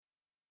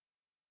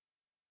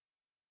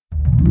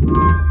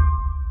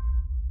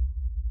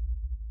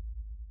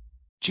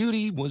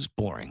Judy was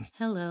boring.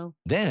 Hello.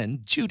 Then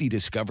Judy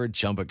discovered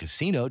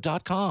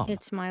ChumbaCasino.com.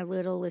 It's my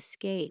little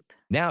escape.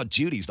 Now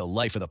Judy's the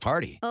life of the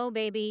party. Oh,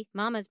 baby,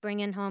 mama's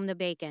bringing home the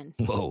bacon.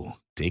 Whoa,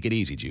 take it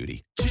easy,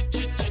 Judy.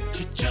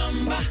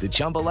 The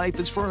Chumba life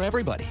is for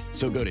everybody.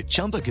 So go to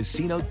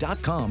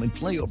ChumbaCasino.com and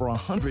play over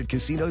 100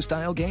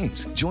 casino-style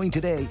games. Join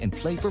today and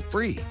play for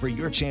free for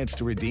your chance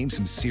to redeem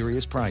some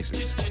serious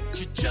prizes.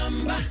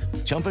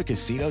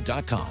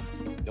 ChumbaCasino.com.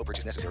 No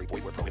purchase necessary.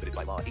 Void where prohibited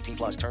by law. 18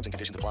 plus terms and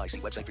conditions apply.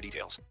 See website for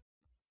details.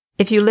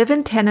 If you live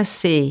in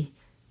Tennessee,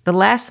 the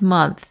last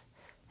month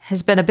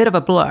has been a bit of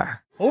a blur.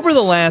 Over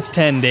the last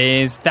 10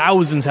 days,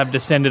 thousands have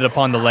descended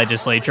upon the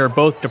legislature,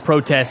 both to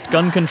protest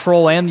gun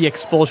control and the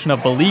expulsion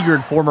of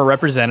beleaguered former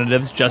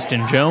representatives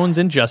Justin Jones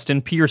and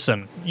Justin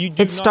Pearson.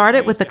 It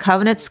started with the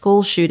Covenant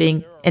school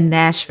shooting in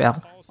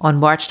Nashville on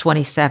March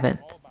 27th.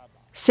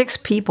 6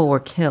 people were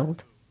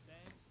killed.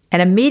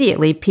 And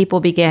immediately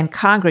people began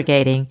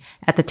congregating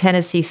at the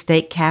Tennessee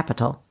state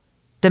capitol,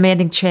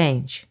 demanding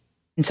change.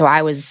 And so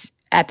I was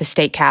at the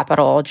state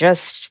capitol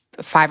just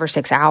 5 or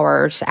 6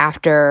 hours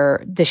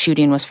after the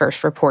shooting was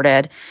first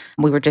reported.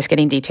 We were just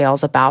getting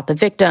details about the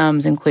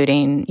victims,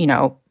 including,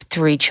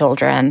 3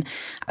 children.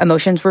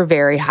 Emotions were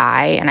very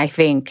high, and I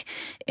think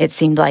it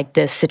seemed like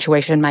this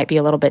situation might be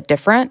a little bit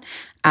different.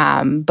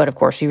 But of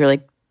course, we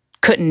really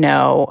couldn't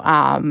know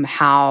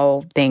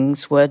how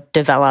things would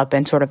develop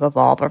and sort of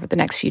evolve over the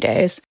next few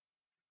days.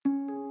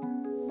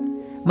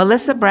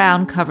 Melissa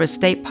Brown covers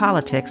state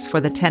politics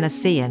for The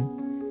Tennessean.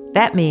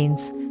 That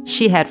means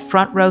she had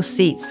front row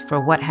seats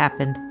for what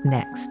happened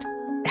next.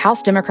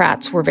 House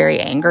Democrats were very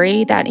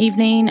angry that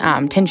evening.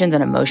 Tensions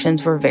and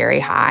emotions were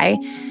very high.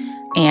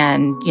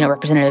 And,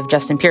 Representative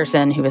Justin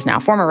Pearson, who is now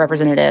former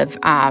representative,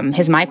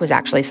 his mic was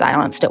actually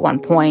silenced at one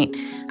point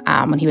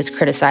when he was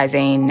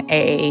criticizing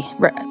a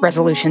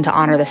resolution to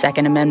honor the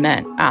Second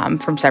Amendment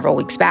from several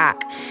weeks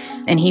back.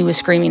 And he was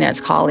screaming at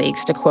his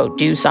colleagues to, quote,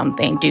 do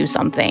something, do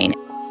something.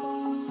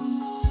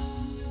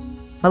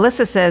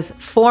 Melissa says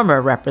former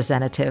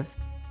representative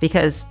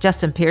because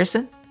Justin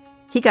Pearson,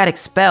 he got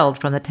expelled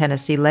from the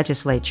Tennessee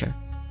legislature.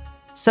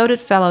 So did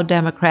fellow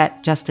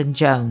Democrat Justin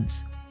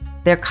Jones.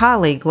 Their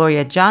colleague,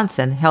 Gloria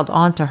Johnson, held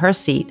on to her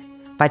seat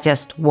by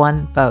just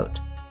 1 vote.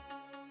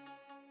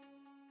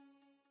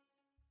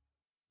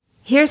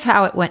 Here's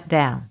how it went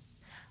down.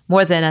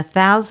 More than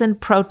 1,000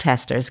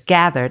 protesters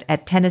gathered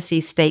at Tennessee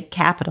State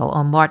Capitol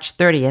on March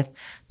 30th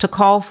to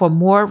call for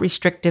more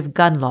restrictive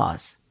gun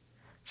laws.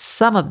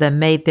 Some of them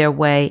made their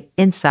way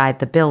inside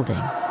the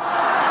building.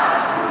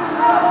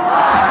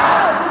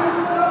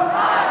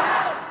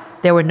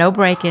 There were no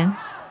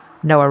break-ins,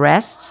 no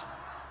arrests,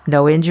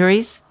 no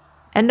injuries,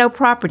 and no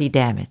property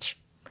damage.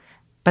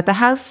 But the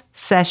House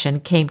session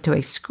came to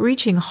a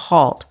screeching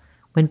halt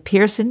when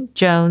Pearson,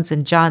 Jones,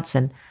 and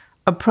Johnson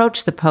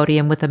approached the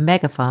podium with a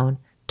megaphone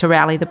to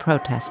rally the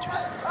protesters.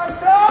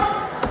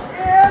 Enough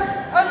is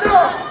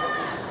enough!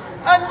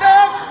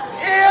 Enough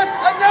is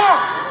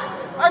enough!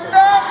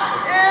 Enough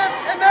is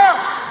enough!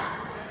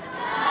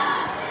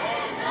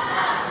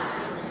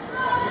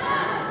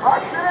 Our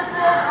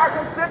citizens, our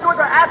constituents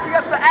are asking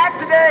us to act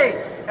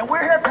today. And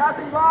we're here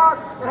passing laws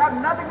that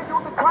have nothing to do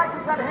with the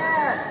crisis at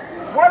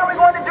hand. What are we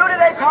going to do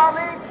today,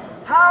 colleagues?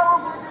 How are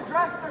we going to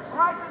address the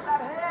crisis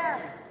at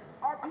hand?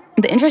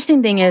 The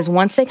interesting thing is,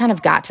 once they kind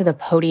of got to the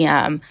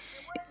podium,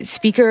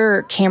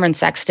 Speaker Cameron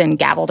Sexton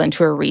gavelled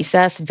into a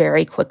recess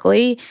very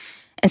quickly.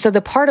 And so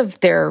the part of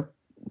their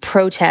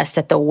protest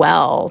at the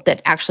well that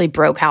actually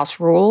broke House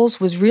rules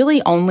was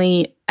really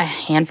only a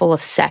handful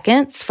of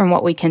seconds from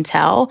what we can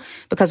tell,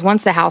 because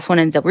once the House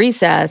went into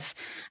recess,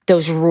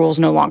 those rules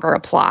no longer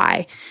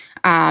apply.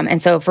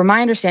 And so from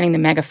my understanding, the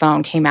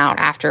megaphone came out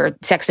after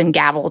Sexton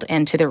gavelled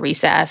into the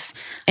recess.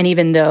 And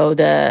even though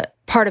the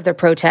part of the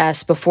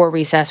protest before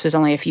recess was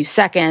only a few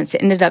seconds,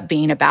 it ended up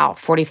being about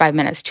 45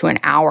 minutes to an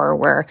hour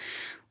where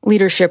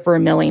leadership were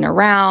milling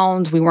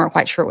around. We weren't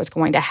quite sure what was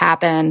going to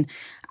happen.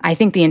 I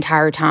think the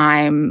entire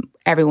time,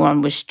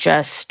 everyone was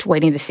just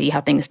waiting to see how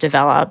things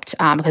developed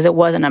because it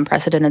was an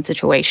unprecedented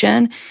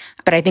situation.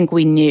 But I think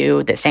we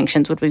knew that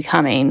sanctions would be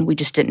coming. We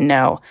just didn't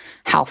know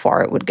how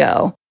far it would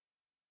go.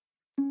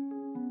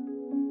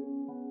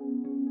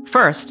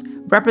 First,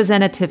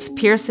 Representatives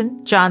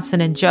Pearson, Johnson,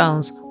 and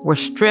Jones were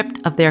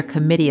stripped of their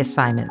committee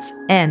assignments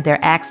and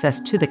their access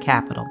to the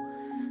Capitol.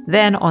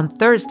 Then, on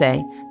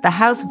Thursday, the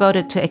House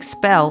voted to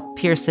expel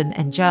Pearson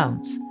and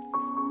Jones.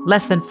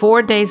 Less than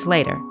 4 days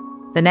later,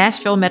 the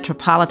Nashville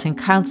Metropolitan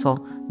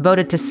Council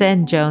voted to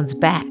send Jones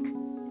back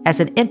as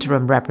an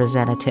interim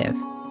representative.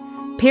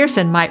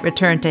 Pearson might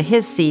return to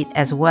his seat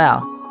as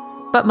well,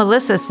 but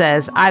Melissa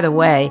says either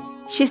way,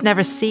 she's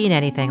never seen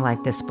anything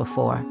like this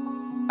before.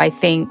 I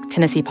think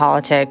Tennessee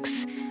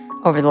politics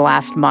over the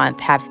last month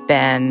have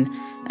been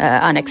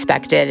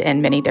unexpected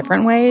in many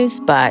different ways,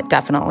 but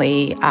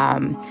definitely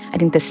I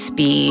think the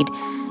speed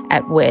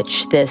at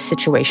which this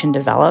situation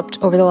developed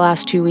over the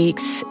last 2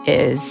 weeks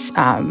is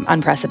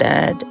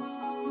unprecedented.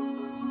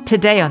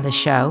 Today on the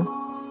show,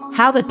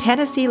 how the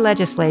Tennessee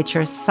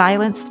legislature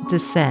silenced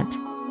dissent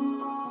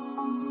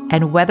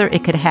and whether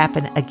it could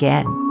happen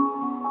again.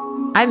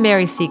 I'm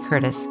Mary C.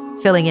 Curtis,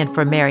 filling in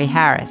for Mary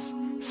Harris.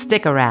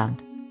 Stick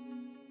around.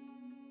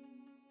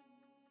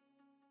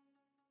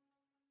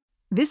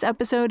 This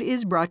episode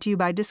is brought to you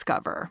by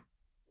Discover.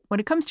 When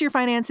it comes to your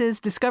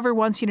finances, Discover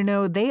wants you to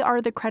know they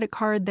are the credit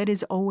card that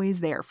is always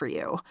there for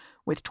you.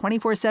 With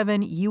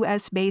 24/7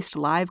 U.S.-based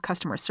live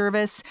customer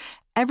service,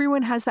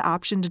 everyone has the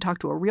option to talk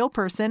to a real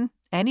person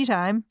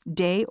anytime,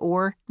 day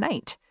or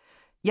night.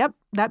 Yep,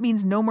 that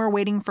means no more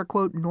waiting for,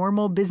 quote,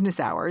 normal business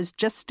hours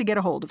just to get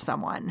a hold of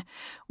someone.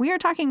 We are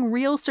talking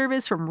real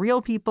service from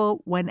real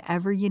people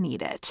whenever you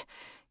need it.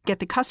 Get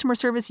the customer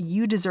service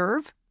you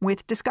deserve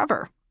with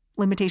Discover.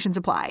 Limitations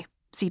apply.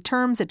 See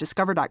terms at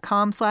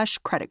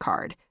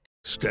discover.com/creditcard.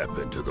 Step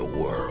into the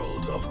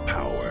world of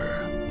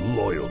power,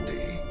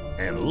 loyalty,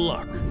 and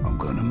luck. I'm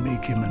gonna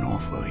make him an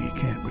offer he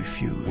can't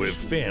refuse. With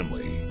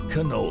family,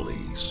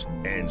 cannolis,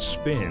 and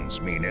spins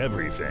mean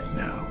everything.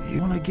 Now,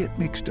 you wanna get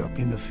mixed up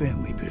in the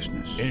family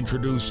business.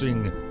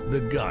 Introducing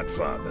The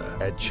Godfather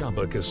at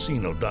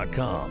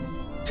ChumbaCasino.com.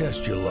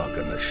 Test your luck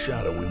in the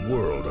shadowy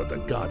world of The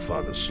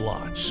Godfather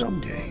slot.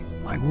 Someday,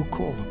 I will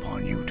call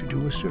upon you to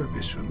do a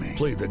service for me.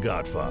 Play The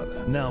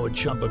Godfather, now at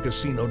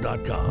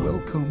ChumbaCasino.com.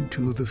 Welcome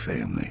to the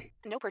family.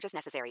 No purchase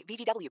necessary.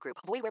 VGW Group.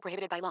 Void where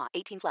prohibited by law.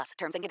 18+.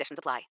 Terms and conditions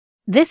apply.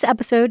 This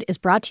episode is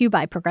brought to you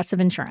by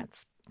Progressive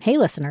Insurance. Hey,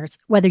 listeners,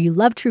 whether you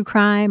love true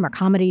crime or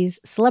comedies,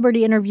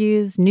 celebrity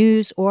interviews,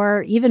 news,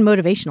 or even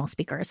motivational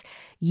speakers,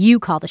 you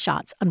call the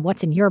shots on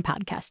what's in your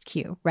podcast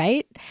queue,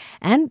 right?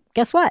 And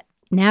guess what?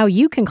 Now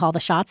you can call the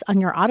shots on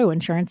your auto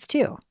insurance,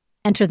 too.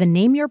 Enter the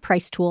Name Your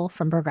Price tool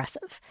from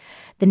Progressive.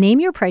 The Name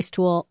Your Price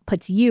tool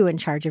puts you in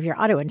charge of your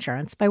auto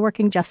insurance by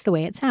working just the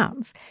way it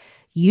sounds.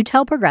 You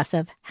tell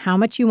Progressive how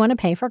much you want to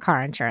pay for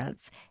car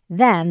insurance.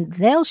 Then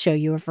they'll show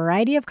you a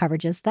variety of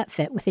coverages that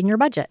fit within your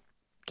budget,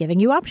 giving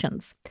you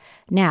options.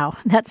 Now,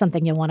 that's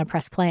something you'll want to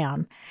press play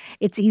on.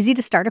 It's easy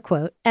to start a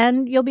quote,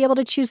 and you'll be able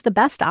to choose the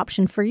best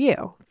option for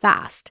you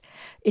fast.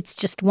 It's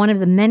just one of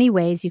the many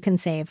ways you can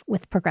save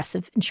with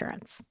Progressive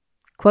Insurance.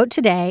 Quote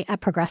today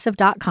at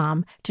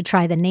Progressive.com to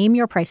try the Name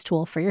Your Price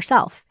tool for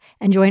yourself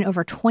and join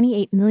over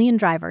 28 million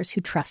drivers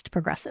who trust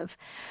Progressive.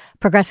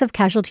 Progressive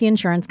Casualty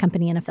Insurance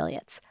Company and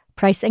Affiliates.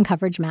 Price and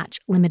coverage match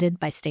limited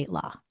by state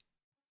law.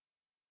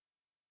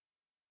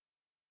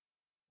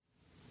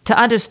 To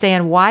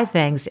understand why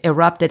things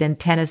erupted in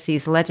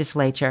Tennessee's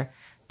legislature,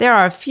 there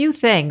are a few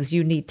things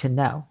you need to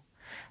know.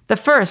 The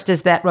first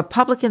is that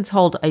Republicans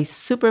hold a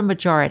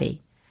supermajority.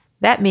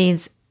 That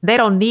means they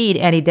don't need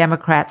any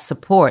Democrat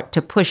support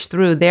to push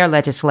through their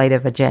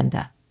legislative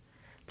agenda.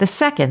 The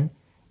second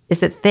is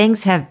that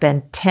things have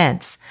been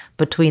tense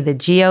between the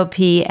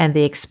GOP and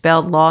the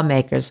expelled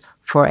lawmakers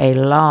for a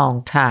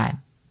long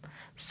time.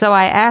 So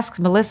I asked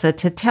Melissa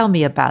to tell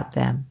me about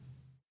them.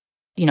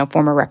 You know,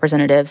 former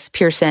Representatives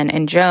Pearson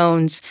and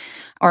Jones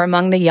are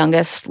among the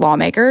youngest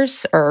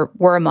lawmakers, or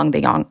were among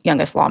the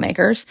youngest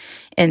lawmakers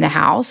in the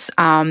House.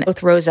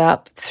 Both rose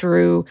up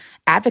through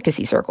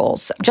advocacy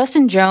circles.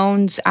 Justin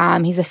Jones,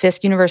 he's a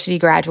Fisk University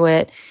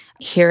graduate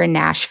here in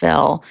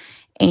Nashville,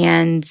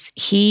 and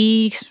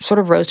he sort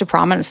of rose to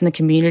prominence in the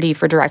community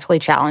for directly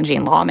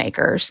challenging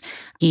lawmakers.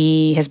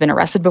 He has been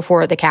arrested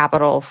before at the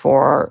Capitol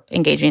for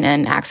engaging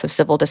in acts of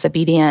civil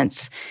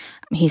disobedience.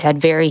 He's had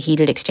very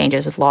heated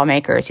exchanges with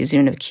lawmakers. He's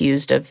been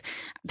accused of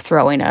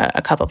throwing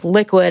a cup of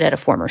liquid at a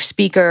former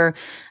speaker.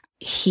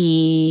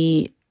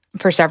 He,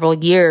 for several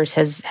years,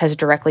 has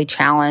directly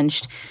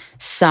challenged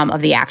some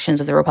of the actions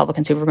of the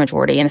Republican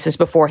supermajority, and this is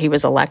before he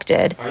was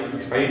elected. Are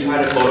you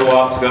tied of photo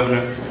ops,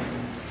 Governor?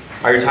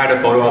 Are you tied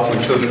of photo ops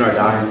when children are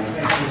dying?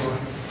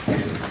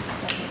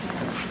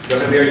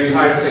 Governor, are you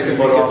tied of taking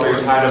photo ops? Are you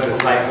tied of the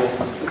cycle?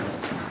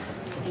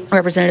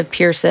 Representative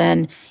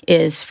Pearson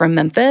is from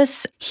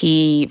Memphis.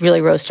 He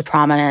really rose to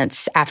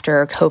prominence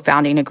after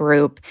co-founding a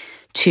group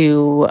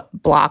to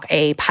block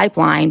a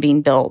pipeline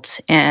being built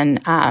in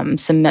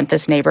some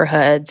Memphis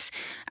neighborhoods.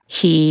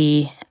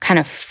 He kind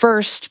of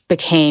first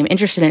became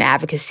interested in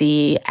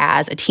advocacy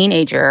as a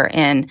teenager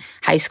in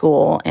high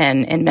school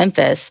in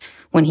Memphis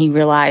when he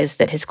realized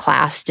that his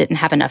class didn't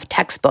have enough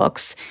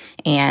textbooks,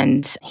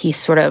 and he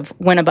sort of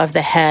went above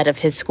the head of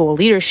his school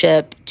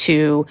leadership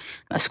to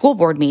a school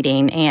board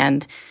meeting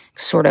and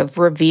sort of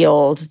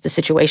revealed the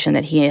situation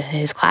that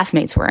his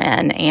classmates were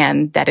in,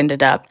 and that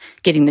ended up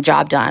getting the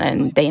job done,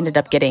 and they ended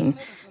up getting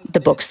the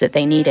books that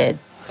they needed.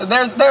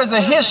 There's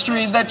a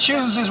history that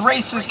chooses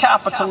racist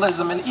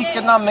capitalism and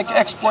economic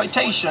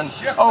exploitation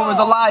over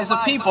the lives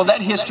of people.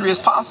 That history is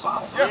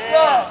possible.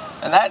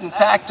 And that, in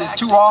fact, is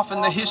too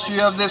often the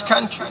history of this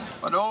country.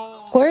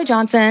 Gloria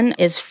Johnson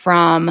is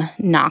from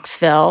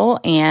Knoxville,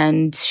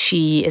 and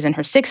she is in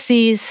her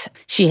 60s.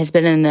 She has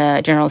been in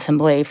the General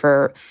Assembly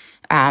for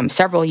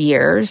several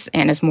years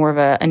and is more of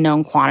a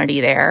known quantity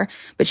there.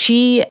 But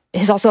she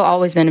has also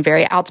always been a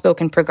very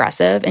outspoken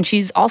progressive, and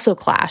she's also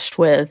clashed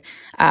with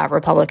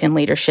Republican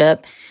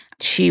leadership.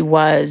 She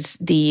was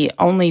the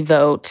only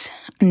vote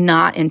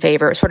not in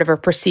favor, sort of a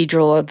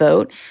procedural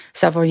vote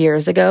several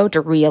years ago to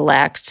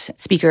reelect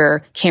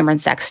Speaker Cameron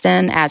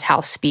Sexton as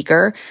House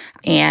Speaker.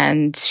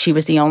 And she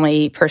was the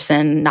only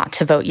person not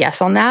to vote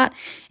yes on that.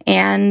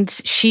 And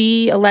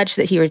she alleged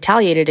that he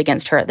retaliated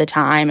against her at the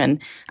time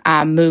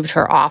and moved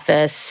her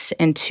office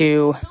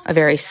into a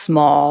very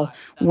small,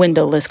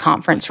 windowless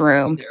conference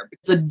room.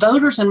 The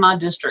voters in my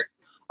district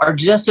are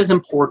just as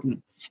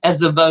important as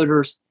the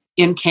voters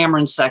in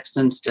Cameron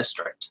Sexton's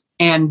district.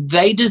 And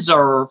they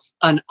deserve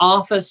an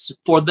office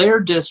for their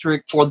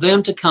district for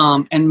them to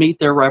come and meet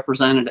their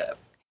representative.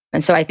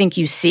 And so I think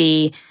you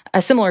see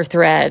a similar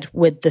thread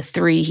with the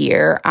three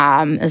here,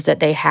 is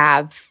that they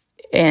have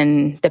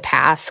in the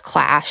past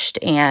clashed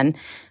and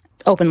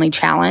openly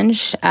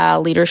challenged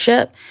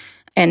leadership,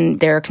 and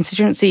their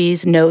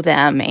constituencies know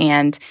them.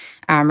 And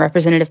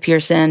Representative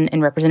Pearson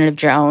and Representative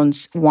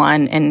Jones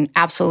won in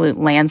absolute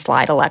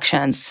landslide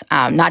elections,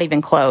 not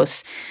even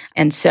close.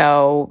 And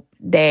so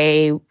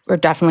they are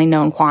definitely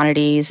known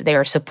quantities. They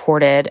are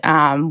supported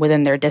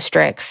within their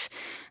districts.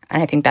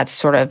 And I think that's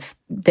sort of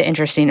the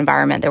interesting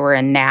environment that we're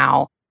in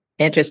now.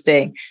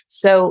 Interesting.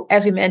 So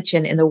as we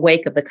mentioned, in the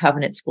wake of the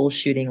Covenant school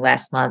shooting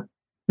last month,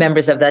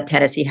 members of the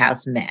Tennessee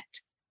House met.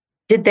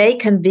 Did they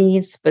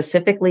convene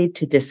specifically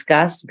to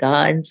discuss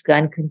guns,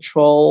 gun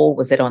control?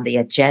 Was it on the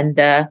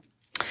agenda?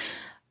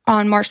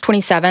 On March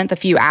 27th, a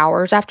few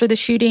hours after the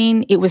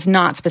shooting, it was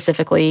not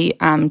specifically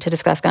to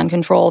discuss gun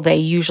control. They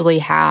usually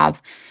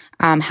have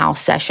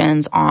House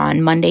sessions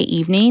on Monday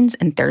evenings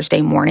and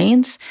Thursday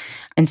mornings.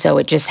 And so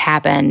it just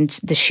happened,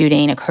 the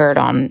shooting occurred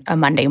on a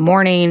Monday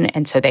morning,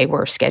 and so they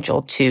were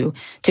scheduled to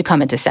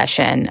come into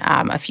session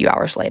a few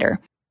hours later.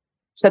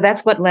 So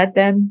that's what led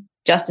them,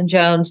 Justin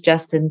Jones,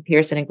 Justin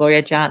Pearson, and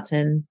Gloria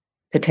Johnson,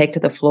 to take to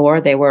the floor.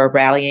 They were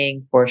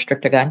rallying for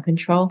stricter gun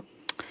control?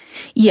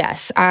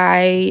 Yes,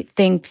 I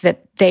think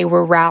that they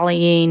were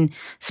rallying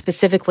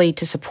specifically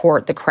to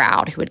support the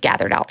crowd who had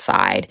gathered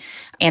outside.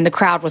 And the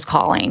crowd was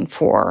calling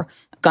for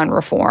gun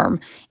reform.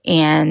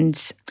 And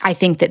I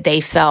think that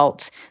they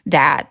felt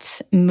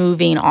that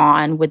moving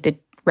on with the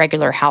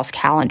regular House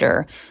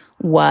calendar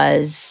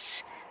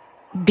was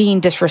being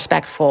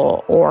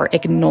disrespectful or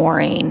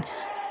ignoring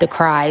the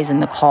cries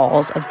and the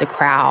calls of the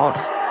crowd.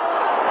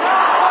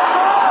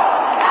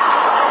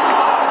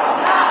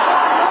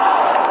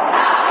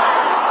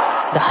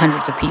 The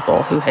hundreds of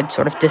people who had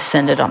sort of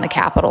descended on the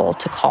Capitol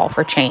to call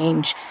for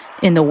change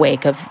in the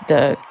wake of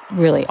the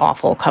really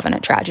awful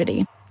Covenant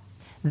tragedy.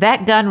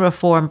 That gun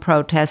reform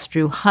protest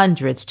drew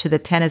hundreds to the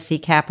Tennessee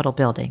Capitol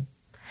building.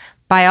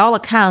 By all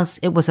accounts,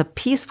 it was a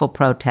peaceful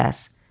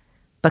protest,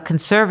 but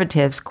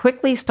conservatives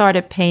quickly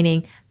started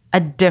painting a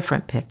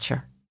different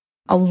picture.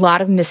 A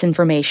lot of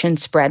misinformation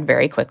spread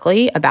very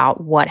quickly about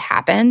what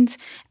happened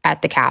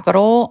at the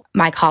Capitol.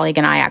 My colleague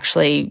and I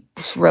actually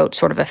wrote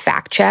sort of a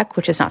fact check,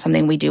 which is not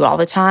something we do all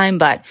the time,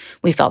 but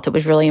we felt it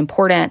was really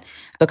important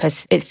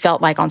because it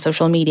felt like on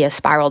social media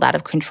spiraled out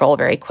of control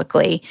very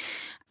quickly.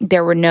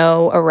 There were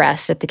no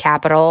arrests at the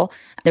Capitol.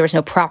 There was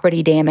no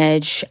property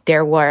damage.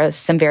 There was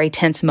some very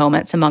tense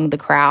moments among the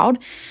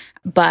crowd.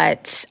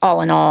 But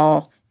all in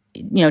all,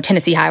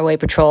 Tennessee Highway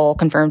Patrol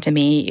confirmed to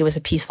me it was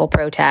a peaceful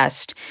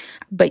protest.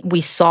 But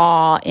we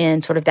saw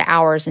in sort of the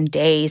hours and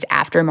days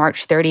after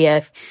March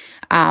 30th,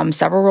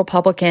 several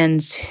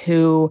Republicans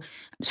who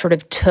sort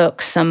of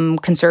took some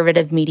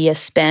conservative media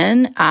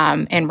spin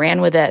and ran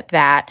with it,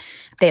 that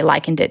they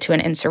likened it to an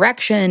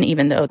insurrection,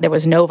 even though there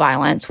was no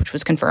violence, which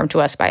was confirmed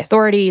to us by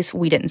authorities.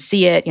 We didn't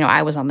see it.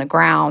 I was on the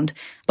ground.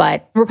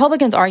 But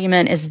Republicans'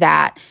 argument is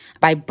that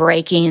by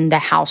breaking the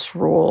House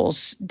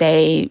rules,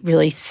 they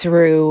really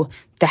threw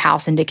the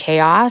House into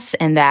chaos,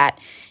 and that,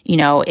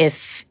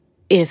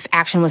 if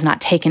action was not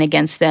taken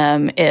against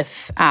them,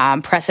 if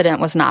precedent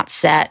was not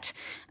set,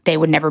 they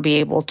would never be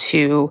able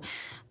to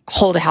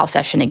hold a House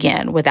session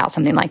again without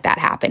something like that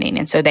happening.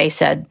 And so they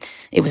said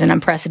it was an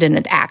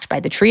unprecedented act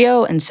by the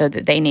trio, and so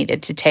that they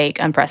needed to take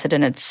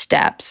unprecedented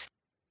steps.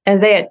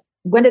 And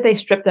when did they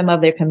strip them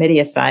of their committee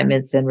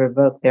assignments and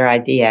revoke their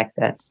ID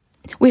access?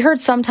 We heard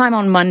sometime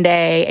on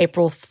Monday,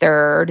 April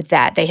 3rd,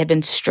 that they had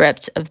been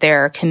stripped of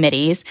their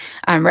committees.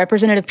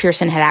 Representative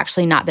Pearson had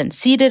actually not been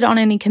seated on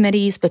any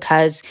committees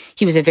because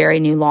he was a very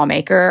new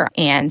lawmaker,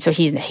 and so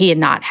he had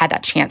not had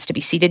that chance to be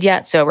seated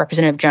yet. So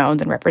Representative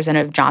Jones and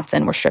Representative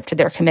Johnson were stripped of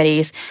their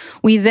committees.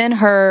 We then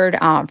heard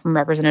from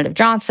Representative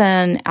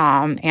Johnson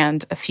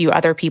and a few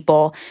other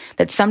people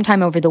that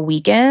sometime over the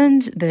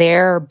weekend,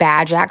 their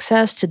badge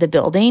access to the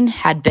building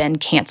had been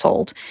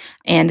canceled.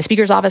 And the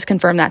Speaker's office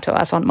confirmed that to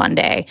us on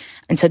Monday.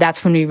 And so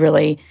that's when we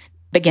really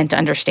began to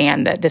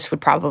understand that this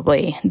would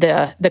probably,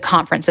 the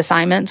conference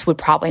assignments would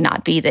probably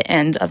not be the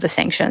end of the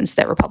sanctions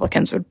that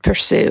Republicans would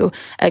pursue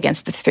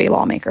against the three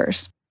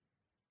lawmakers.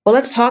 Well,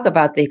 let's talk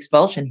about the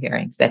expulsion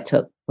hearings that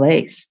took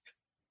place.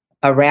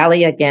 A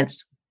rally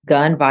against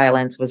gun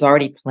violence was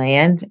already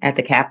planned at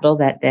the Capitol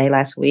that day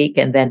last week,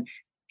 and then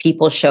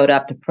people showed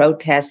up to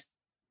protest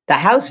the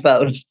House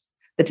vote,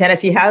 the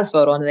Tennessee House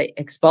vote on the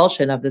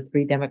expulsion of the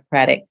three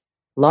Democratic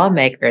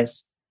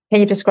lawmakers. Can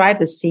you describe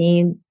the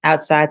scene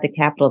outside the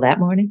Capitol that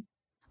morning?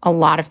 A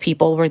lot of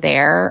people were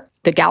there.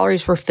 The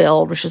galleries were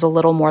filled, which is a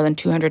little more than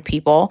 200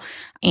 people.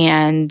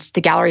 And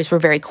the galleries were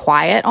very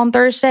quiet on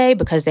Thursday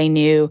because they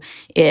knew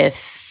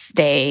if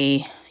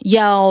they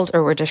yelled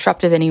or were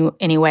disruptive in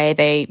any way,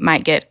 they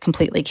might get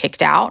completely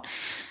kicked out.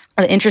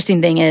 The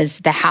interesting thing is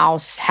the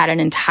House had an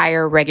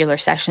entire regular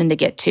session to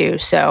get to.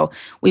 So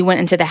we went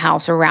into the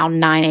House around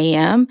 9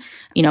 a.m.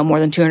 More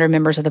than 200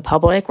 members of the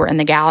public were in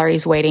the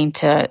galleries waiting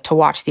to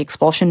watch the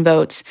expulsion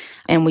votes.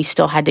 And we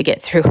still had to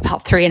get through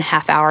about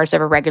 3.5 hours of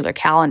a regular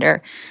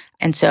calendar.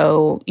 And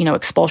so,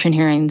 expulsion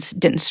hearings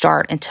didn't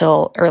start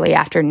until early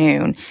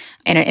afternoon.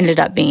 And it ended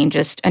up being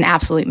just an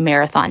absolute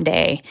marathon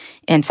day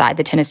inside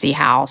the Tennessee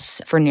House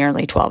for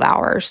nearly 12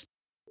 hours.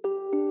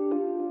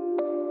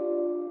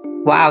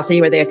 Wow. So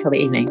you were there till the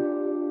evening?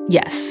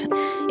 Yes.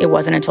 It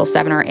wasn't until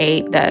 7 or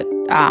 8 that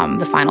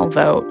the final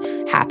vote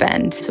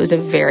happened. So it was a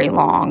very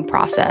long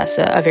process,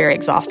 a very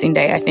exhausting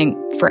day, I think,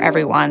 for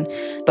everyone.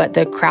 But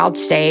the crowd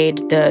stayed,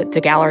 the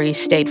gallery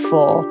stayed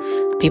full.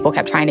 People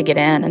kept trying to get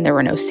in, and there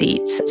were no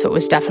seats. So it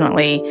was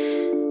definitely,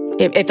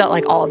 it felt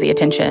like all of the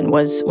attention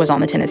was on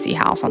the Tennessee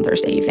House on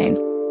Thursday evening.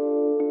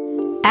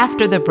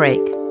 After the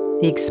break,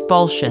 the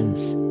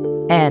expulsions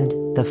and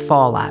the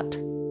fallout.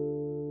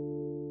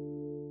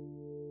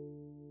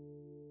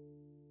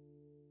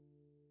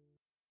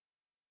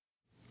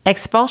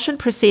 Expulsion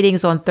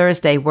proceedings on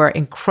Thursday were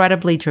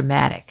incredibly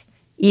dramatic,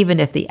 even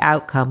if the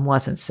outcome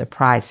wasn't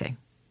surprising.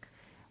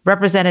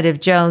 Representative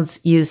Jones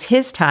used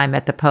his time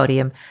at the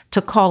podium to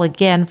call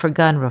again for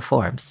gun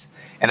reforms.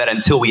 And that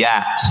until we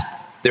act,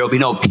 there will be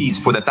no peace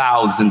for the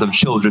thousands of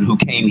children who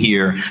came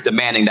here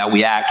demanding that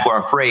we act, who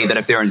are afraid that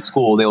if they're in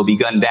school, they will be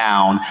gunned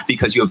down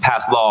because you have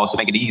passed laws to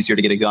make it easier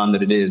to get a gun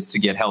than it is to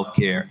get health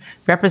care.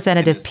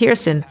 Representative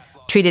Pearson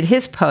treated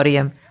his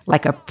podium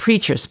like a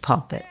preacher's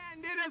pulpit.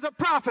 It's a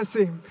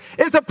prophecy.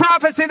 It's a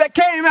prophecy that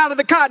came out of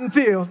the cotton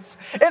fields.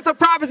 It's a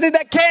prophecy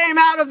that came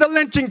out of the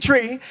lynching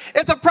tree.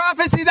 It's a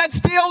prophecy that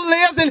still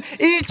lives in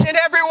each and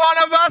every one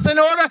of us in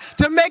order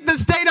to make the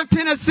state of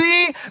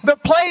Tennessee the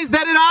place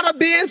that it ought to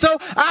be. And so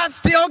I've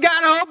still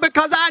got hope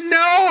because I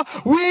know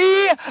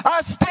we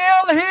are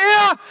still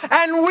here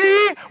and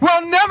we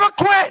will never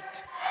quit.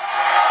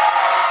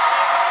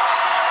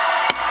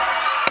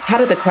 How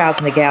did the crowds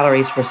in the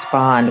galleries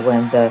respond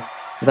when the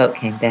vote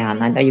came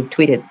down? I know you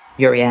tweeted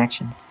your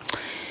reactions.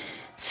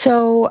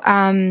 So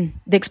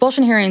the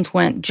expulsion hearings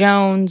went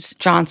Jones,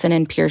 Johnson,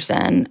 and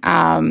Pearson.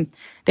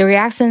 The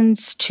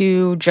reactions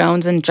to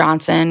Jones and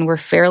Johnson were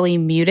fairly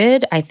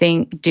muted, I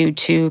think, due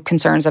to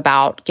concerns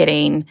about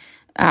getting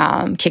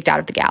kicked out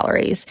of the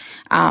galleries.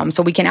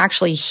 So we can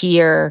actually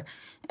hear,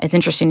 it's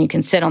interesting, you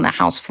can sit on the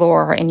House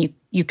floor and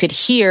you could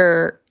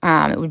hear,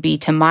 it would be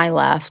to my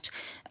left,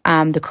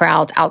 the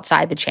crowds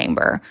outside the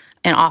chamber.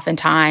 And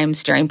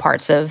oftentimes during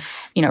parts of,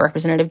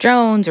 Representative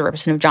Jones or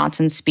Representative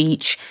Johnson's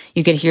speech,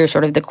 you could hear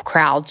sort of the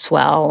crowd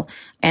swell.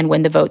 And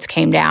when the votes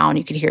came down,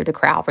 you could hear the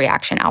crowd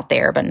reaction out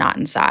there, but not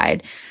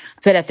inside.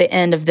 But at the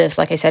end of this,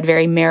 like I said,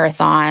 very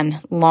marathon,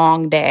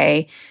 long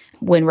day,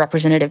 when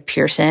Representative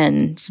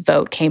Pearson's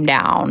vote came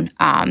down,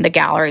 the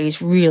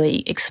galleries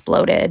really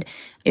exploded.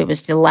 It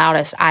was the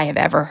loudest I have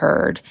ever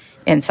heard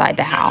inside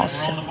the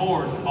House. On the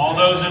board. All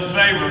those in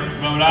favor,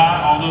 vote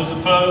aye. All those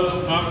opposed,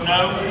 vote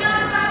no.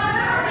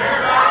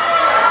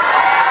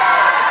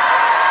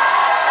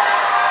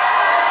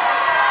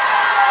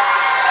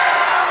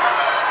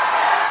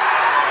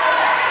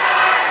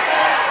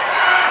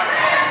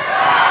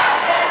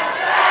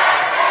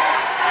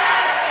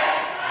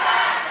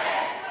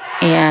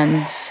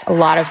 And a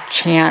lot of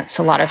chants,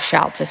 a lot of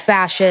shouts of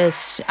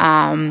fascist.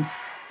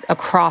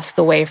 Across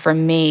the way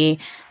from me,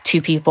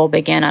 2 people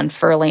began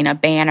unfurling a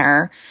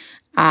banner,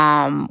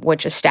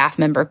 which a staff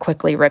member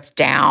quickly ripped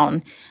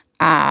down.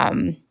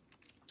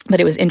 But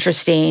it was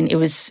interesting. It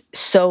was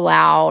so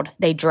loud,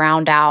 they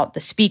drowned out the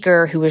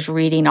speaker who was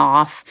reading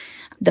off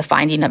the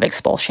finding of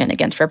expulsion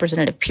against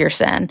Representative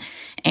Pearson.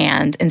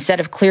 And instead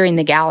of clearing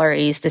the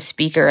galleries, the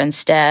speaker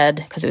instead,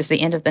 because it was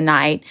the end of the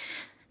night,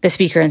 the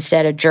speaker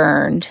instead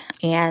adjourned,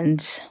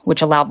 and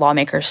which allowed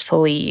lawmakers to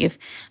leave.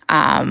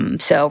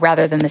 So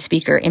rather than the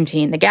speaker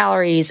emptying the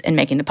galleries and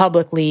making the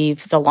public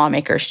leave, the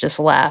lawmakers just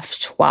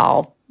left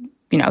while,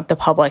 the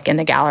public in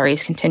the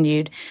galleries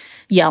continued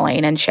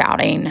yelling and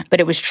shouting. But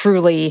it was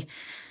truly,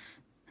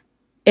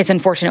 it's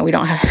unfortunate we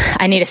don't have,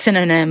 I need a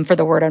synonym for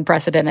the word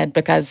unprecedented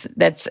because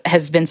that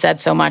has been said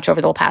so much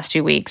over the past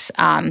 2 weeks.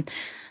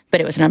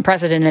 But it was an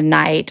unprecedented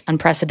night,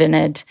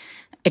 unprecedented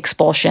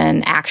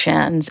expulsion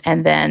actions,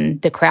 and then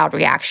the crowd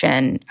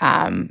reaction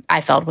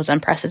I felt was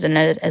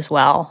unprecedented as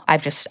well.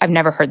 I've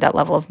never heard that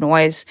level of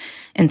noise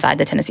inside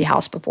the Tennessee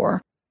House before.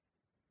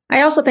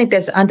 I also think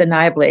there's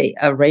undeniably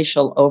a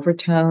racial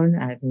overtone.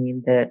 I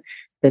mean,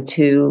 the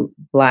 2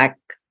 Black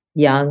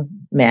young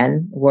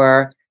men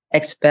were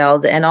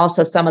expelled, and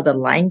also some of the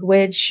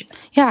language.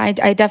 Yeah,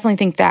 I definitely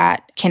think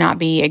that cannot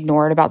be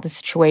ignored about the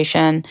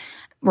situation.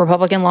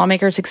 Republican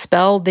lawmakers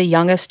expelled the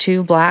youngest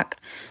 2 Black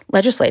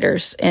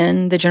legislators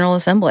in the General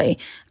Assembly,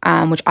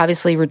 which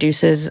obviously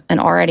reduces an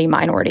already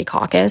minority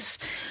caucus.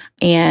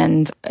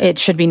 And it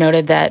should be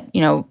noted that,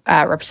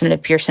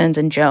 Representative Pearson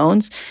and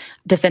Jones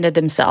defended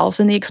themselves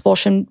in the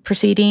expulsion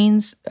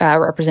proceedings.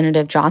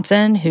 Representative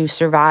Johnson, who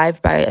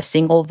survived by a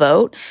single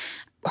vote,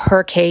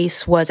 her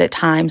case was at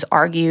times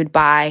argued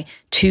by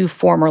two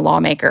former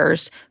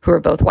lawmakers who are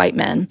both white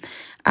men.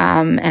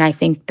 And I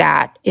think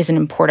that is an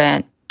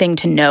important thing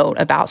to note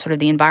about sort of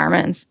the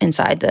environment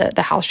inside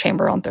the House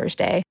chamber on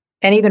Thursday.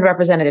 And even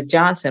Representative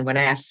Johnson, when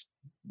asked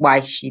why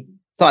she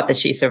thought that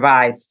she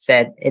survived,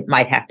 said it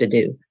might have to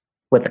do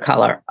with the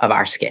color of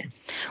our skin.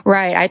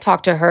 Right. I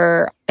talked to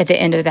her at the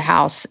end of the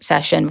House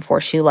session before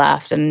she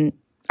left, and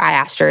I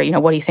asked her,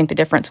 what do you think the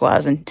difference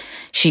was? And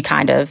she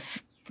kind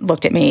of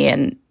looked at me,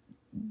 and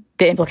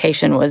the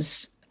implication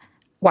was,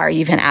 why are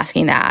you even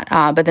asking that?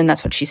 But then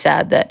that's what she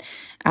said, that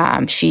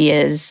she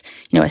is,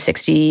 a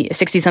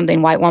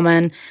 60-something white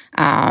woman.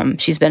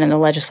 She's been in the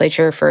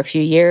legislature for a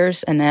few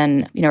years. And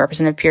then,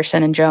 Representative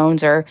Pearson and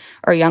Jones are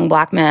young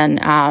Black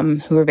men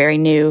who are very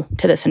new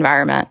to this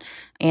environment.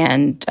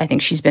 And I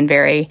think she's been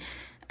very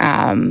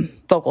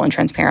vocal and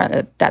transparent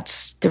that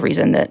that's the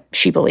reason that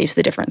she believes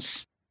the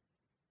difference.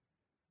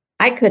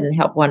 I couldn't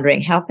help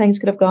wondering how things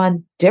could have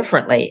gone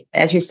differently.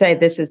 As you say,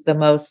 this is the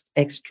most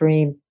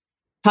extreme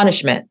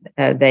punishment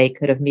they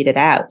could have meted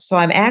out. So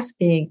I'm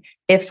asking,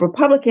 if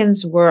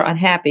Republicans were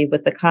unhappy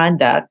with the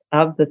conduct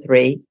of the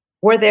three,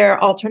 were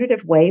there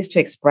alternative ways to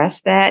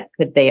express that?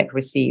 Could they have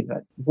received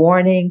a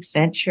warning,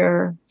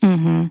 censure?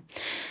 Mm-hmm.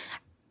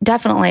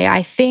 Definitely.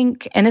 I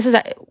think, and this is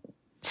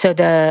so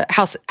the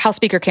House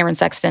Speaker Cameron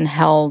Sexton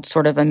held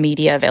sort of a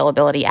media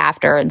availability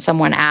after, and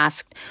someone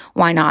asked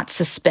why not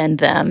suspend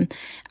them,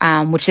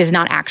 which is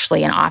not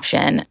actually an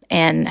option.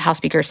 And House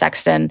Speaker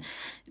Sexton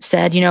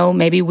said,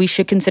 maybe we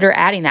should consider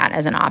adding that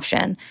as an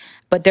option.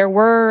 But there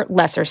were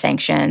lesser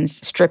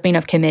sanctions, stripping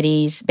of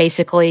committees,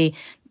 basically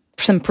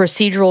some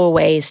procedural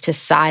ways to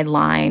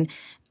sideline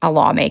a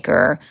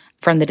lawmaker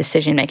from the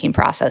decision-making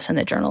process in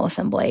the General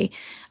Assembly.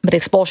 But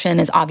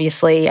expulsion is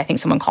obviously, I think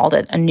someone called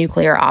it a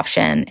nuclear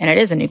option, and it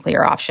is a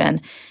nuclear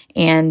option.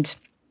 And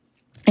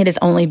it has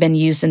only been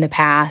used in the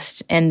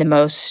past in the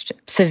most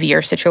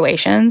severe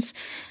situations.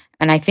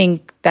 And I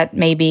think that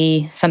may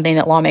be something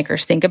that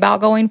lawmakers think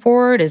about going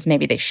forward, is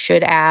maybe they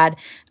should add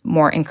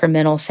more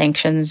incremental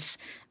sanctions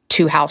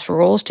to House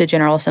rules, to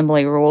General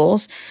Assembly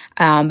rules.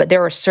 But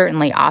there are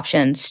certainly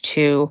options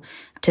to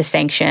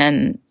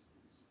sanction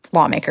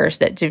lawmakers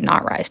that do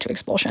not rise to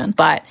expulsion.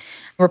 But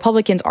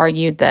Republicans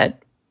argued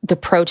that the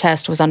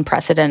protest was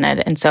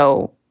unprecedented, and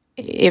so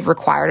it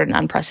required an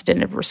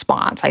unprecedented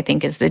response, I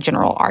think, is the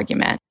general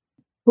argument.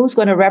 Who's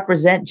going to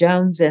represent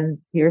Jones and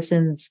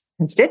Pearson's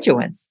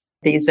constituents?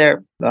 These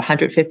are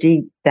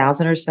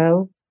 150,000 or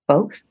so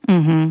folks.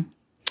 Mm-hmm.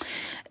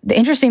 The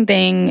interesting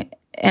thing,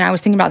 and I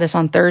was thinking about this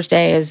on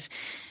Thursday, is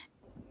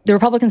the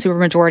Republican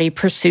supermajority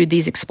pursued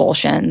these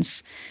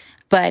expulsions,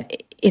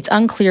 but it's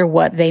unclear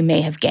what they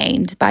may have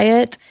gained by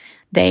it.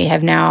 They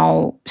have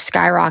now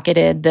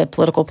skyrocketed the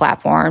political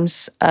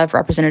platforms of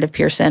Representative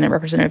Pearson and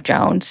Representative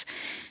Jones.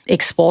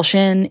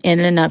 Expulsion in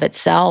and of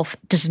itself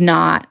does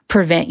not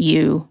prevent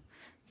you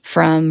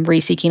from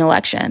reseeking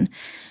election.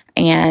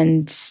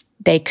 And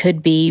they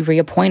could be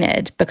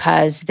reappointed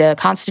because the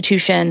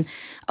Constitution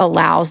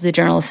allows the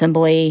General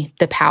Assembly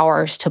the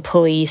powers to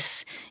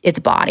police its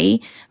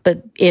body.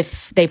 But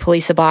if they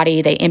police a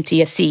body, they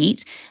empty a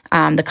seat.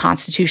 The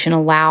Constitution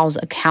allows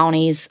a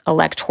county's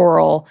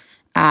electoral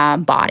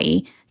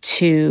body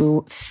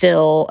to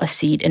fill a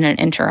seat in an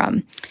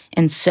interim.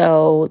 And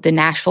so the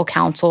Nashville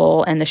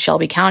Council and the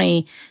Shelby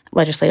County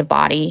legislative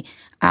body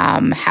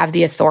have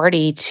the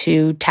authority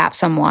to tap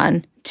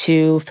someone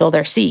to fill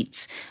their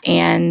seats.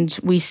 And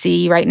we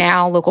see right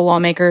now local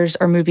lawmakers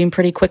are moving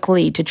pretty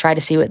quickly to try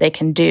to see what they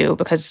can do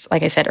because,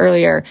 like I said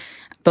earlier,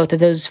 both of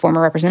those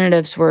former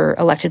representatives were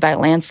elected by a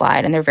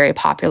landslide, and they're very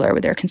popular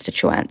with their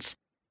constituents.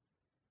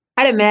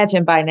 I'd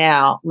imagine by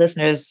now,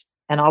 listeners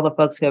and all the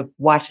folks who have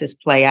watched this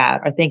play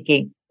out are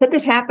thinking, could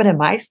this happen in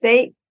my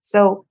state?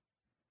 So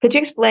could you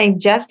explain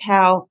just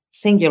how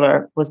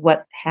singular was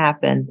what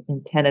happened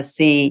in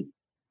Tennessee,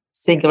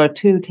 singular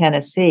to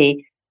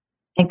Tennessee,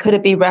 and could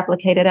it be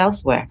replicated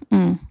elsewhere?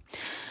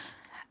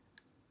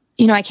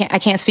 I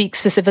can't speak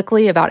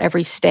specifically about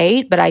every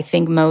state, but I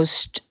think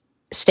most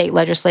state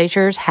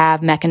legislatures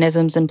have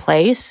mechanisms in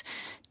place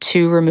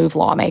to remove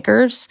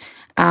lawmakers.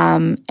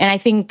 And I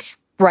think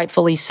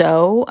rightfully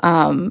so,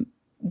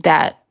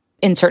 that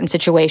in certain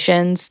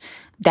situations,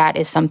 that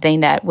is something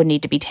that would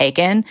need to be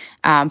taken.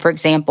 For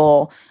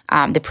example,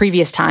 the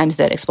previous times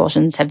that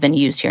expulsions have been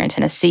used here in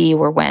Tennessee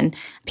were when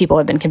people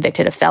have been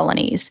convicted of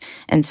felonies.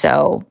 And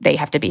so they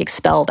have to be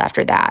expelled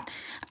after that.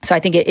 So I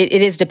think it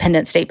is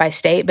dependent state by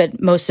state, but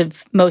most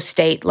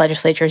state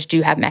legislatures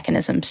do have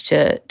mechanisms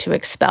to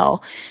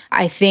expel.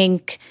 I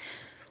think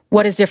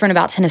what is different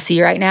about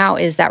Tennessee right now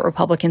is that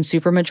Republican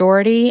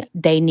supermajority.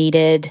 They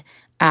needed,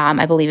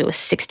 I believe it was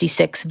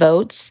 66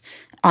 votes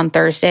on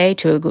Thursday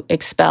to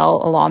expel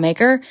a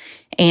lawmaker.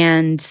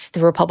 And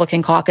the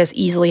Republican caucus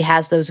easily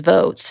has those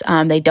votes.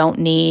 They don't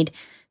need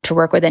to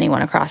work with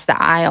anyone across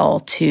the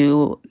aisle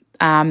to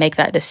make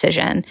that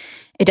decision.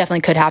 It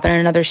definitely could happen in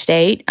another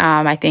state.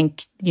 I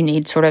think you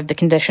need sort of the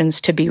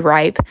conditions to be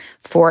ripe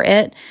for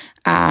it.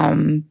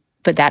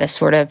 But that is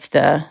sort of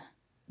the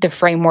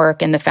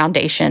framework and the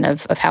foundation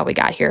of how we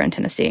got here in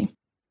Tennessee.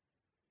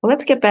 Well,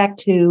 let's get back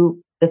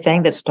to the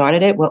thing that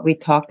started it, what we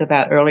talked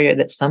about earlier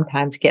that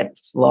sometimes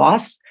gets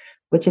lost,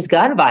 which is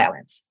gun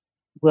violence.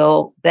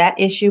 Will that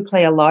issue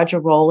play a larger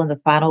role in the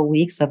final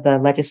weeks of the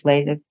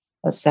legislative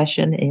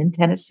session in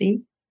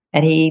Tennessee?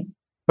 Any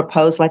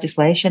proposed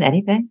legislation,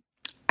 anything?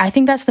 I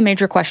think that's the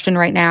major question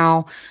right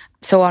now.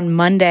 So on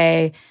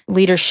Monday,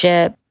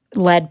 leadership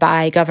led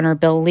by Governor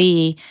Bill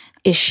Lee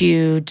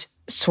issued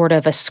sort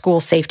of a school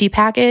safety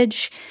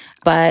package,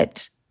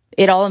 but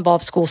it all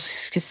involves school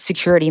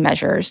security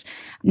measures.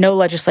 No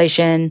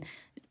legislation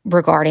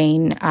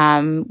regarding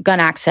gun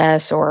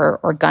access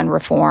or gun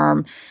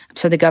reform.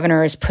 So the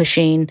governor is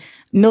pushing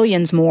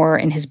millions more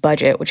in his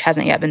budget, which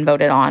hasn't yet been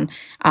voted on.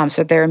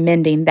 So they're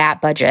amending that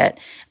budget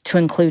to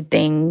include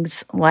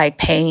things like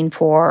paying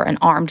for an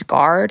armed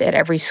guard at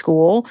every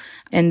school.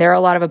 And there are a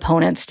lot of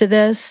opponents to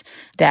this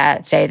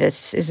that say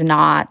this is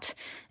not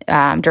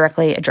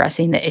directly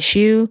addressing the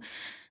issue.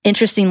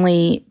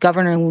 Interestingly,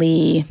 Governor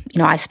Lee,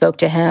 I spoke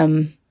to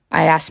him.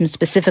 I asked him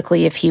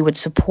specifically if he would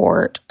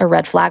support a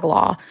red flag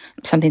law,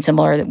 something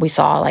similar that we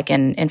saw like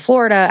in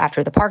Florida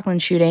after the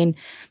Parkland shooting.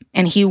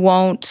 And he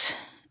won't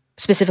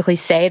specifically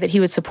say that he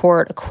would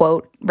support a,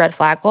 quote, red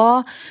flag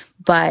law,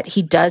 but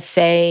he does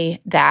say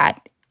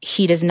that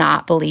he does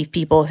not believe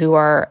people who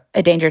are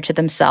a danger to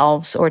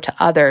themselves or to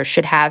others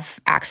should have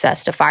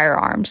access to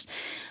firearms,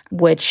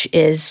 which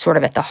is sort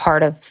of at the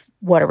heart of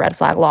what a red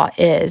flag law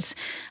is.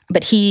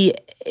 But he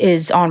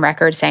is on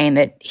record saying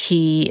that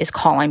he is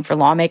calling for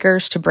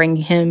lawmakers to bring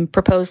him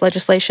proposed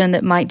legislation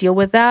that might deal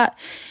with that.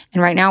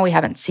 And right now we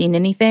haven't seen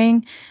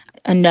anything.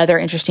 Another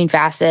interesting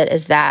facet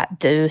is that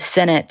the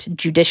Senate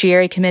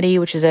Judiciary Committee,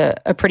 which is a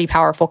pretty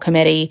powerful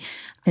committee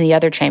in the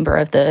other chamber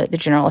of the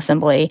General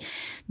Assembly,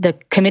 the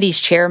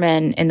committee's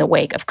chairman in the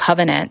wake of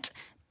Covenant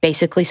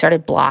basically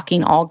started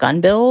blocking all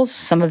gun bills.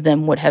 Some of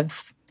them would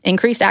have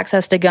increased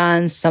access to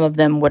guns. Some of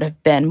them would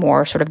have been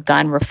more sort of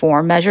gun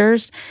reform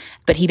measures.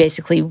 But he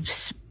basically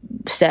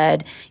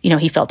said,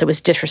 he felt it was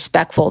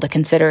disrespectful to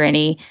consider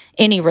any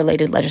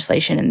related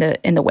legislation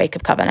in the wake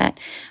of Covenant.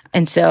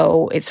 And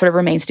so it sort of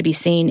remains to be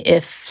seen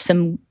if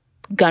some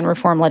gun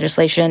reform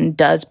legislation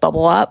does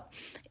bubble up,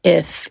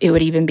 if it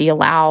would even be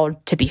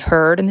allowed to be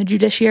heard in the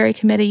Judiciary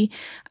Committee.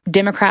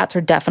 Democrats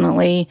are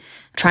definitely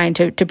trying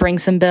to bring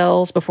some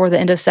bills before the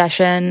end of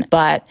session,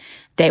 but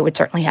they would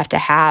certainly have to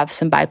have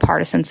some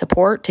bipartisan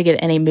support to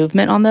get any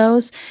movement on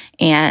those.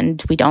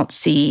 And we don't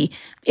see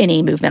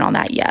any movement on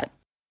that yet.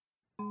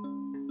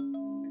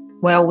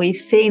 Well, we've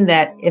seen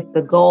that if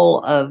the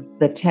goal of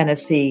the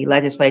Tennessee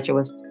legislature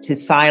was to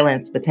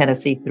silence the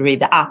Tennessee Three,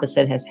 the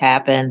opposite has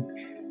happened.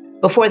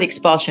 Before the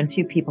expulsion,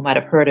 few people might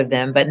have heard of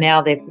them, but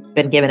now they've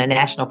been given a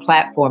national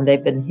platform.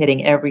 They've been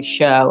hitting every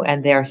show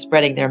and they're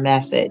spreading their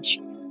message.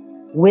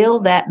 Will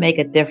that make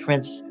a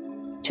difference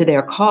to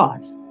their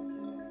cause?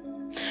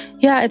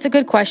 Yeah, it's a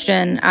good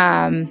question.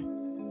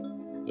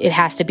 It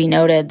has to be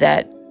noted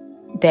that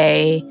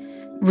they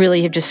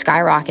really have just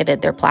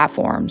skyrocketed their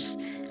platforms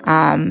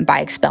by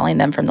expelling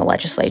them from the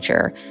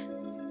legislature.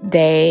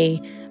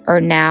 They are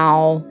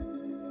now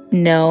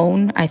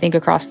known, I think,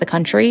 across the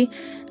country.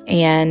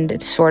 And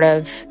it's sort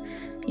of,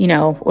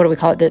 what do we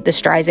call it? The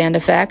Streisand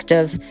effect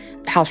of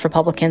House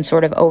Republicans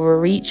sort of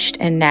overreached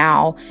and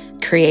now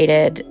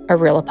created a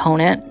real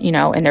opponent,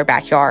 in their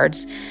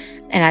backyards.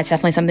 And that's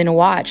definitely something to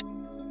watch.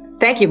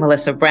 Thank you,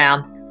 Melissa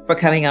Brown, for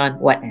coming on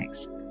What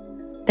Next?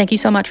 Thank you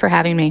so much for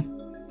having me.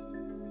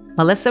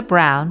 Melissa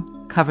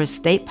Brown covers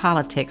state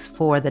politics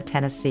for The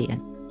Tennessean.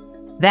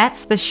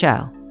 That's the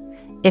show.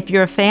 If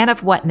you're a fan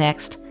of What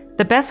Next,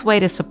 the best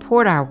way to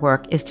support our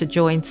work is to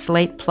join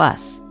Slate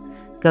Plus.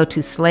 Go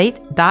to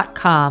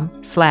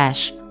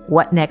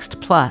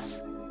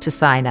slate.com/whatnextplus to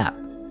sign up.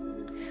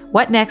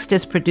 What Next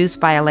is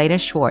produced by Elena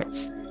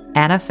Schwartz,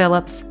 Anna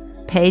Phillips,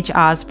 Paige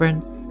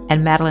Osborne,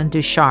 and Madeline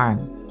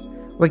Ducharme.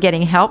 We're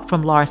getting help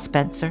from Laura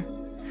Spencer.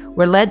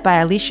 We're led by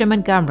Alicia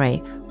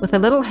Montgomery with a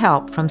little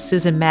help from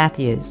Susan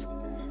Matthews.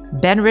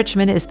 Ben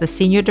Richmond is the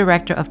Senior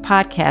Director of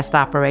Podcast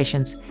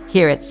Operations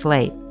here at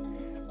Slate.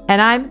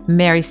 And I'm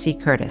Mary C.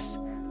 Curtis,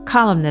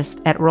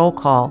 columnist at Roll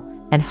Call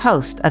and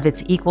host of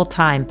its Equal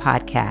Time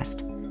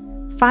podcast.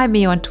 Find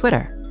me on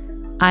Twitter.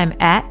 I'm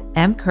at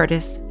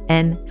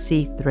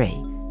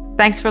mcurtisnc3.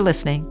 Thanks for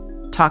listening.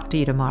 Talk to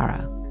you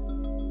tomorrow.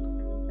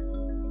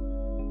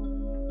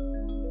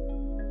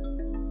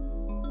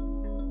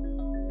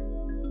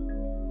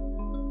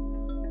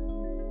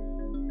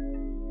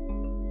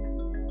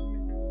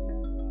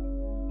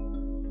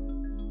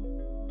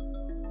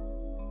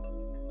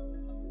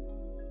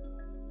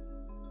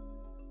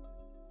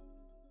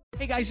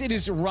 Hey guys, it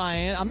is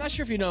Ryan. I'm not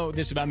sure if you know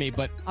this about me,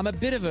 but I'm a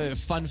bit of a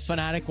fun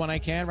fanatic when I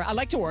can. I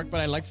like to work,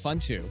 but I like fun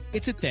too.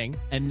 It's a thing.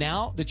 And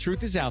now the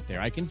truth is out there.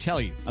 I can tell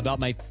you about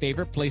my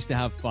favorite place to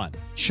have fun.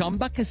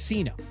 Chumba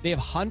Casino. They have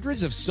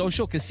hundreds of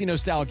social casino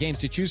style games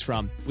to choose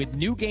from with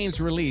new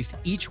games released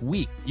each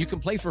week. You can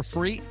play for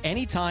free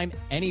anytime,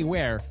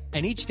 anywhere.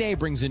 And each day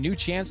brings a new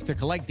chance to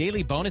collect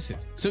daily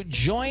bonuses. So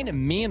join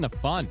me in the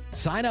fun.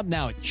 Sign up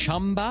now at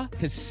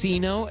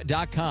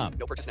ChumbaCasino.com.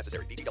 No purchase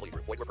necessary. VGW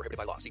Group. Void where prohibited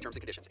by law. See terms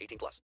and conditions.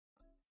 18+.